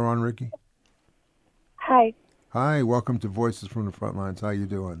can get her on, Ricky. Hi. Hi, welcome to Voices from the Front Lines. How you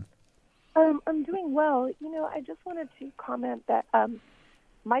doing? I'm doing well. I just wanted to comment that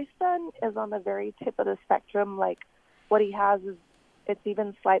my son is on the very tip of the spectrum. Like, what he has is, it's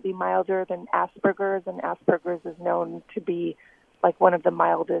even slightly milder than Asperger's, and Asperger's is known to be like one of the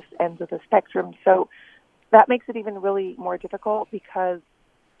mildest ends of the spectrum. So that makes it even really more difficult because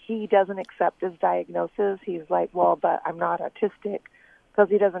he doesn't accept his diagnosis. He's like, well, but I'm not autistic, because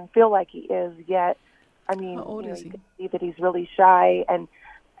he doesn't feel like he is yet. I mean, How old is he? You can see that he's really shy, and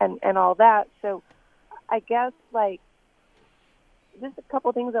and all that. So I guess, like, just a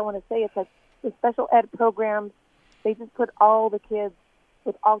couple things I want to say. It's like the special ed programs, they just put all the kids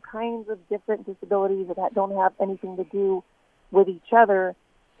with all kinds of different disabilities that don't have anything to do with each other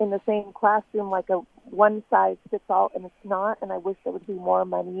in the same classroom, like a one-size-fits-all, and it's not. And I wish there would be more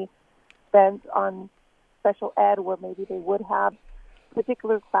money spent on special ed, where maybe they would have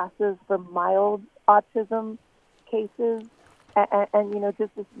particular classes for mild autism cases, and you know,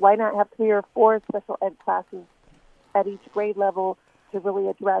 just why not have 3 or 4 special ed classes at each grade level to really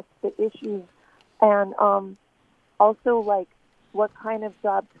address the issues, and also, like, what kind of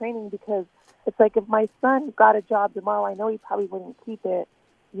job training, because it's like if my son got a job tomorrow, I know he probably wouldn't keep it,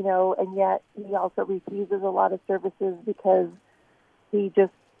 you know, and yet he also refuses a lot of services because he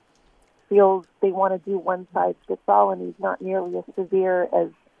just feels they want to do one size fits all, and he's not nearly as severe as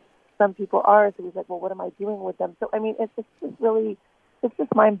some people are. So he's like, well, what am I doing with them? So, I mean, it's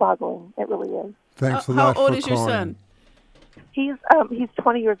just mind-boggling. It really is. Thanks a lot How old for is your calling. son? He's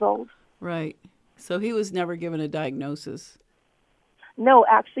 20 years old. Right. So he was never given a diagnosis. No,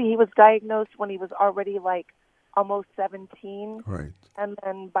 actually, he was diagnosed when he was already, like, almost 17. Right. And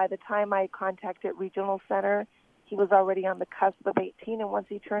then by the time I contacted Regional Center, he was already on the cusp of 18. And once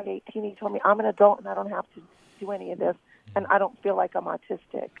he turned 18, he told me, I'm an adult and I don't have to do any of this. And I don't feel like I'm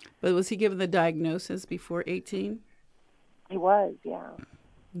autistic. But was he given the diagnosis before 18? He was, yeah.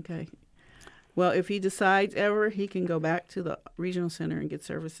 Okay. Well, if he decides ever, he can go back to the regional center and get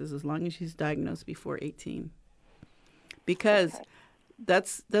services as long as he's diagnosed before 18. Because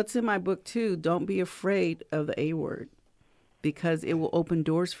that's in my book too. Don't be afraid of the A word, because it will open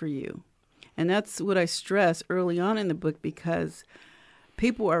doors for you. And that's what I stress early on in the book, because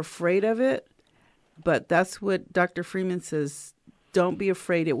people are afraid of it, but that's what Dr. Freeman says. Don't be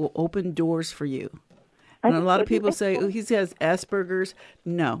afraid. It will open doors for you. And a lot of people say, oh, he has Asperger's.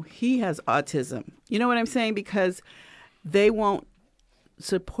 No, he has autism. You know what I'm saying? Because they won't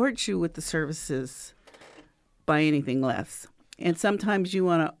support you with the services by anything less. And sometimes you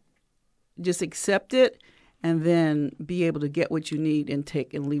want to just accept it and then be able to get what you need and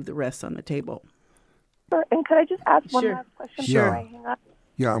take and leave the rest on the table. Sure. And could I just ask one Sure. last question Sure. before I hang up?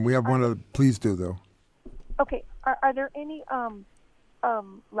 Yeah, and we have one of the, please do, though. Okay. Are there any,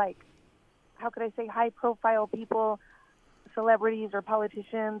 like, how could I say, high-profile people, celebrities or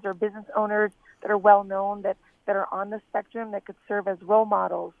politicians or business owners that are well-known that are on the spectrum that could serve as role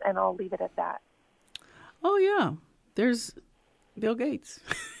models? And I'll leave it at that. Oh, yeah. There's Bill Gates.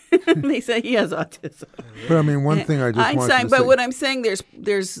 They say he has autism. But I mean, one thing I just wanted Einstein, to but say. what I'm saying,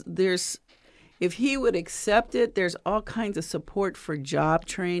 there's, if he would accept it, there's all kinds of support for job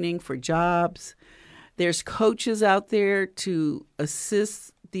training, for jobs. There's coaches out there to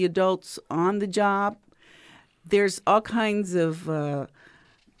assist the adults on the job. There's all kinds of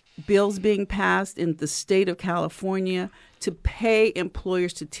bills being passed in the state of California to pay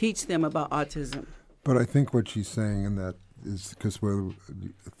employers to teach them about autism. But I think what she's saying in that is because we're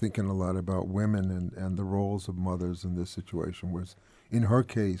thinking a lot about women and the roles of mothers in this situation, was in her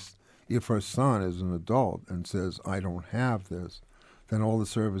case, if her son is an adult and says, I don't have this, then all the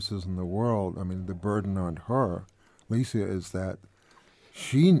services in the world, I mean, the burden on her, Lisa, is that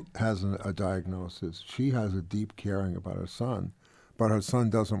she has a diagnosis. She has a deep caring about her son, but her son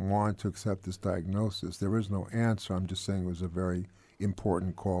doesn't want to accept this diagnosis. There is no answer. I'm just saying it was a very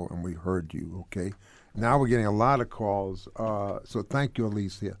important call, and we heard you, okay? Now we're getting a lot of calls, so thank you,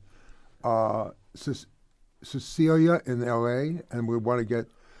 Alicia. Cecilia in L.A., and we want to get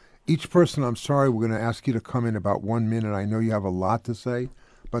each person, I'm sorry, we're going to ask you to come in about 1 minute. I know you have a lot to say,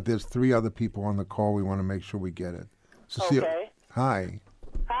 but there's 3 other people on the call. We want to make sure we get it. Cecilia, okay. Hi.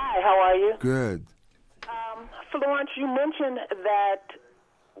 Hi, how are you? Good. Florence, you mentioned that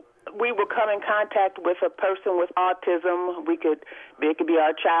we will come in contact with a person with autism. It could be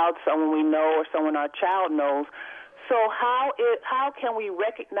our child, someone we know, or someone our child knows. So how can we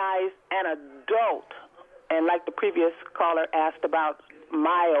recognize an adult? And like the previous caller asked about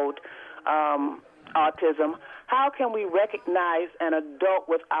mild autism, how can we recognize an adult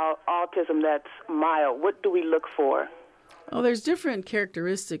with autism that's mild? What do we look for? Oh, there's different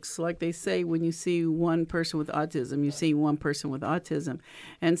characteristics. Like they say, when you see one person with autism, you see one person with autism.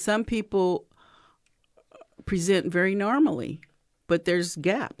 And some people present very normally, but there's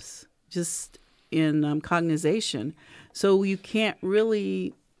gaps just in cognization. So you can't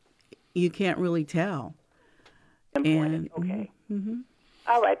really tell. And, okay. Mm-hmm.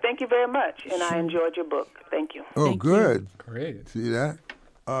 All right. Thank you very much. And I enjoyed your book. Thank you. Oh, Thank good. You. Great. See that?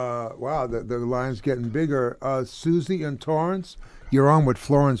 Wow, the line's getting bigger. Susie and Torrance, you're on with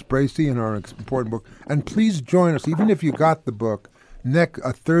Florence Bracy in our important book. And please join us, even if you got the book,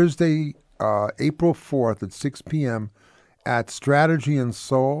 Thursday, April 4th at 6 p.m. at Strategy and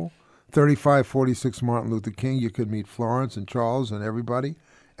Soul, 3546 Martin Luther King. You could meet Florence and Charles and everybody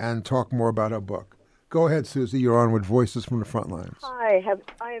and talk more about her book. Go ahead, Susie. You're on with Voices from the Front Lines. Hi,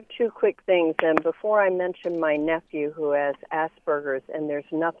 I have two quick things. And before I mention my nephew who has Asperger's, and there's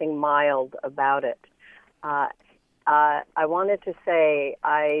nothing mild about it, I wanted to say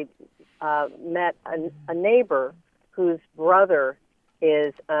I met a neighbor whose brother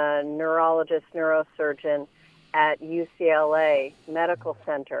is a neurologist, neurosurgeon at UCLA Medical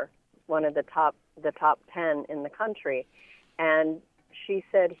Center, one of the top 10 in the country. And she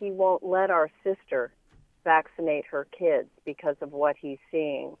said he won't let our sister vaccinate her kids because of what he's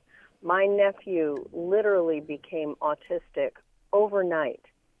seeing. My nephew literally became autistic overnight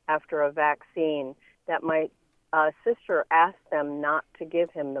after a vaccine that my sister asked them not to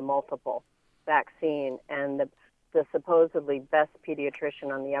give him the multiple vaccine, and the supposedly best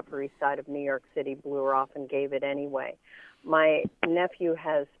pediatrician on the Upper East Side of New York City blew her off and gave it anyway. My nephew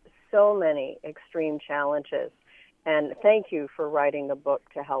has so many extreme challenges, and thank you for writing a book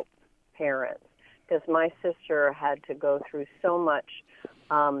to help parents, because my sister had to go through so much,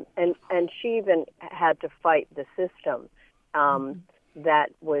 and she even had to fight the system that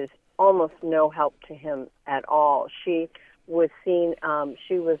was almost no help to him at all. She was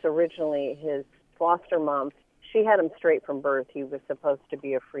originally his foster mom. She had him straight from birth. He was supposed to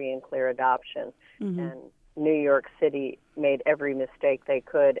be a free and clear adoption. Mm-hmm. And New York City made every mistake they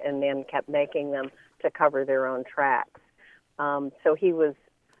could and then kept making them to cover their own tracks. So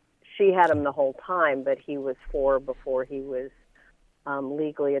she had him the whole time, but he was 4 before he was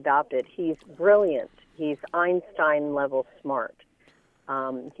legally adopted. He's brilliant. He's Einstein-level smart.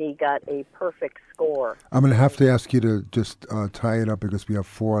 He got a perfect score. I'm going to have to ask you to just tie it up because we have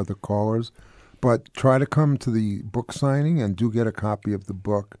 4 other callers. But try to come to the book signing and do get a copy of the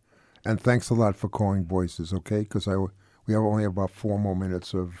book. And thanks a lot for calling Voices, okay? Because we have only about 4 more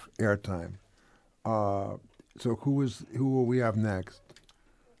minutes of airtime. So who will we have next?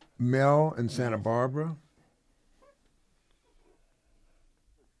 Mel in Santa Barbara.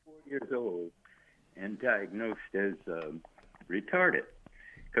 4 years old and diagnosed as retarded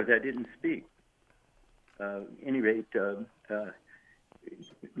because I didn't speak. Any rate,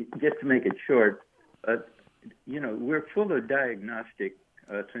 just to make it short, we're full of diagnostic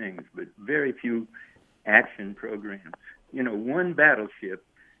things, but very few action programs. One battleship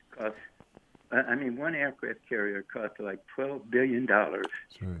costs, one aircraft carrier costs like $12 billion right.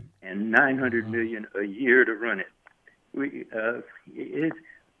 and $900 million a year to run it.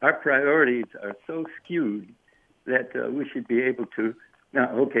 Our priorities are so skewed that we should be able to. Now,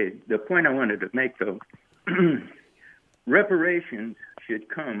 okay, the point I wanted to make, though, reparations should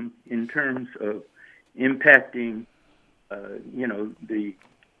come in terms of impacting, the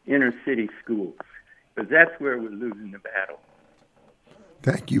inner city schools, because that's where we're losing the battle.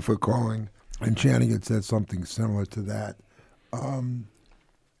 Thank you for calling. And Channing had said something similar to that.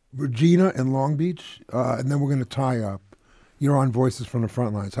 Regina in Long Beach, and then we're going to tie up. You're on Voices from the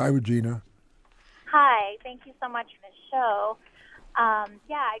Front Lines. Hi, Regina. Hi, thank you so much for the show.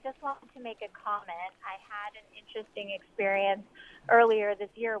 I just wanted to make a comment. I had an interesting experience earlier this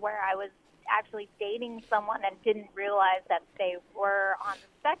year where I was actually dating someone and didn't realize that they were on the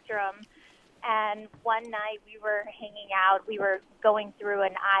spectrum. And one night we were hanging out. We were going through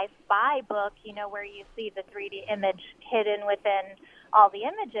an I Spy book, where you see the 3D image hidden within all the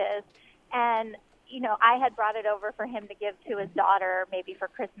images. And, I had brought it over for him to give to his daughter maybe for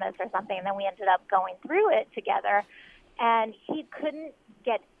Christmas or something. And then we ended up going through it together. And he couldn't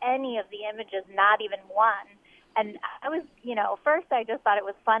get any of the images, not even one. And I was, first I just thought it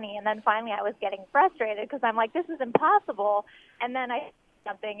was funny. And then finally I was getting frustrated because I'm like, this is impossible. And then I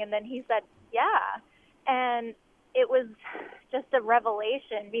said something, and then he said, yeah. And it was just a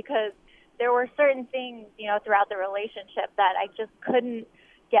revelation because there were certain things, throughout the relationship that I just couldn't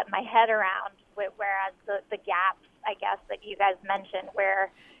get my head around. Whereas the gaps, I guess, that you guys mentioned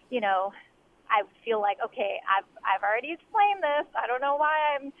where, I feel like, okay, I've already explained this. I don't know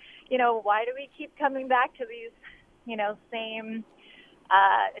why why do we keep coming back to these, same,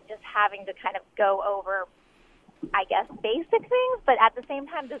 just having to kind of go over, I guess, basic things. But at the same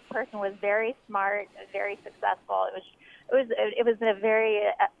time, this person was very smart, very successful. It was a very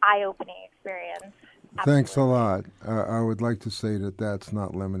eye-opening experience. Absolutely. Thanks a lot. I would like to say that that's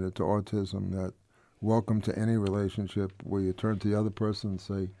not limited to autism, that welcome to any relationship where you turn to the other person and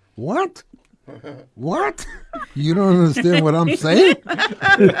say, what? What? You don't understand what I'm saying?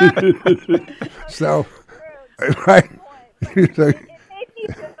 So, right. It made me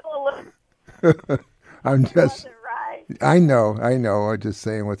feel a little I'm just, right. I know. I'm just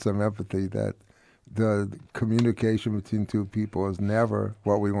saying with some empathy that the communication between two people is never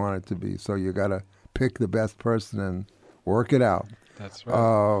what we want it to be. So you got to pick the best person and work it out. That's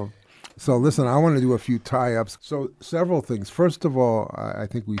right. So listen, I want to do a few tie-ups. So several things. First of all, I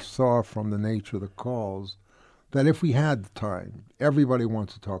think we saw from the nature of the calls that if we had the time, everybody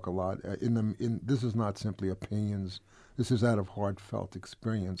wants to talk a lot. This is not simply opinions. This is out of heartfelt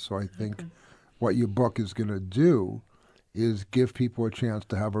experience. So I think what your book is going to do is give people a chance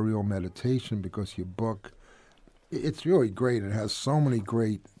to have a real meditation, because your book, it's really great. It has so many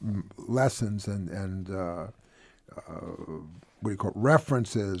great lessons and what do you call it,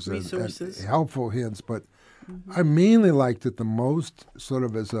 references Resources. and helpful hints. But I mainly liked it the most sort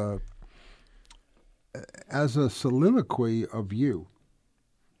of as a soliloquy of you.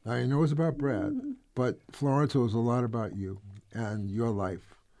 I know it's about Brad, but Florence, it was a lot about you and your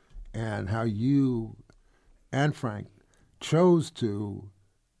life and how you and Frank chose to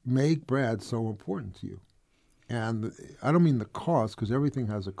make Brad so important to you. And I don't mean the cost, because everything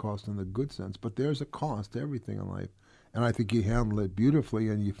has a cost in the good sense, but there's a cost to everything in life. And I think you handled it beautifully,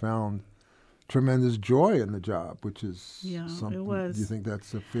 and you found tremendous joy in the job, which is something. It was. Do you think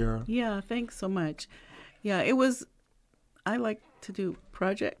that's a fair? Yeah, thanks so much. Yeah, it was. I like to do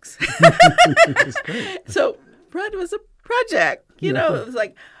projects. So Brad was a project. You know, it was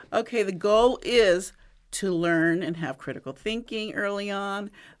like, okay, the goal is to learn and have critical thinking early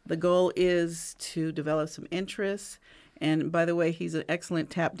on. The goal is to develop some interests. And by the way, he's an excellent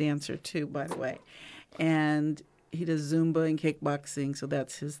tap dancer too, by the way. And he does Zumba and kickboxing, so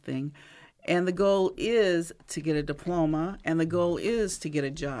that's his thing. And the goal is to get a diploma, and the goal is to get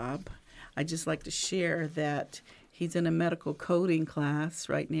a job. I just like to share that he's in a medical coding class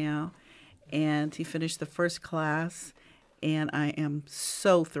right now, and he finished the first class, and I am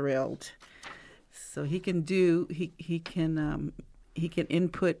so thrilled. So he can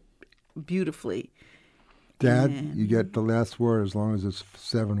input beautifully. Dad, you get the last word as long as it's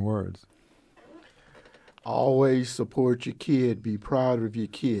 7 words. Always support your kid. Be proud of your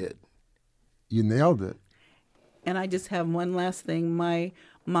kid. You nailed it. And I just have one last thing. My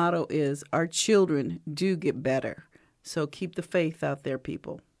motto is, our children do get better. So keep the faith out there,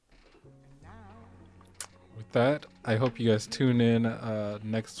 people. With that, I hope you guys tune in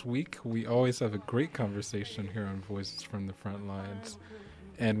next week. We always have a great conversation here on Voices from the Front Lines.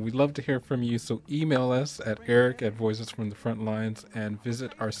 And we'd love to hear from you, so email us at eric@voicesfromthefrontlines and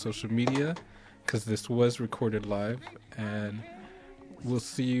visit our social media, because this was recorded live. And we'll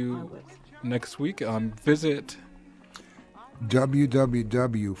see you next week. Visit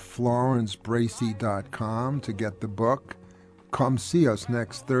www.florencebracy.com to get the book. Come see us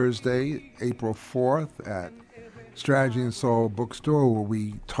next Thursday, April 4th at Strategy and Soul Bookstore, where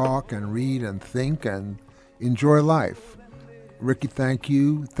we talk and read and think and enjoy life. Ricky, thank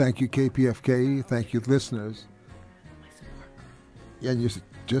you. Thank you, KPFK. Thank you, listeners. Yeah,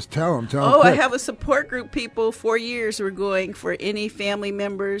 just tell them. I have a support group, people. 4 years we're going for any family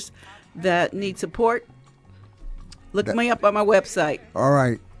members that need support. Look me up on my website. All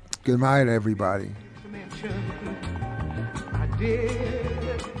right. Good night, everybody. I did.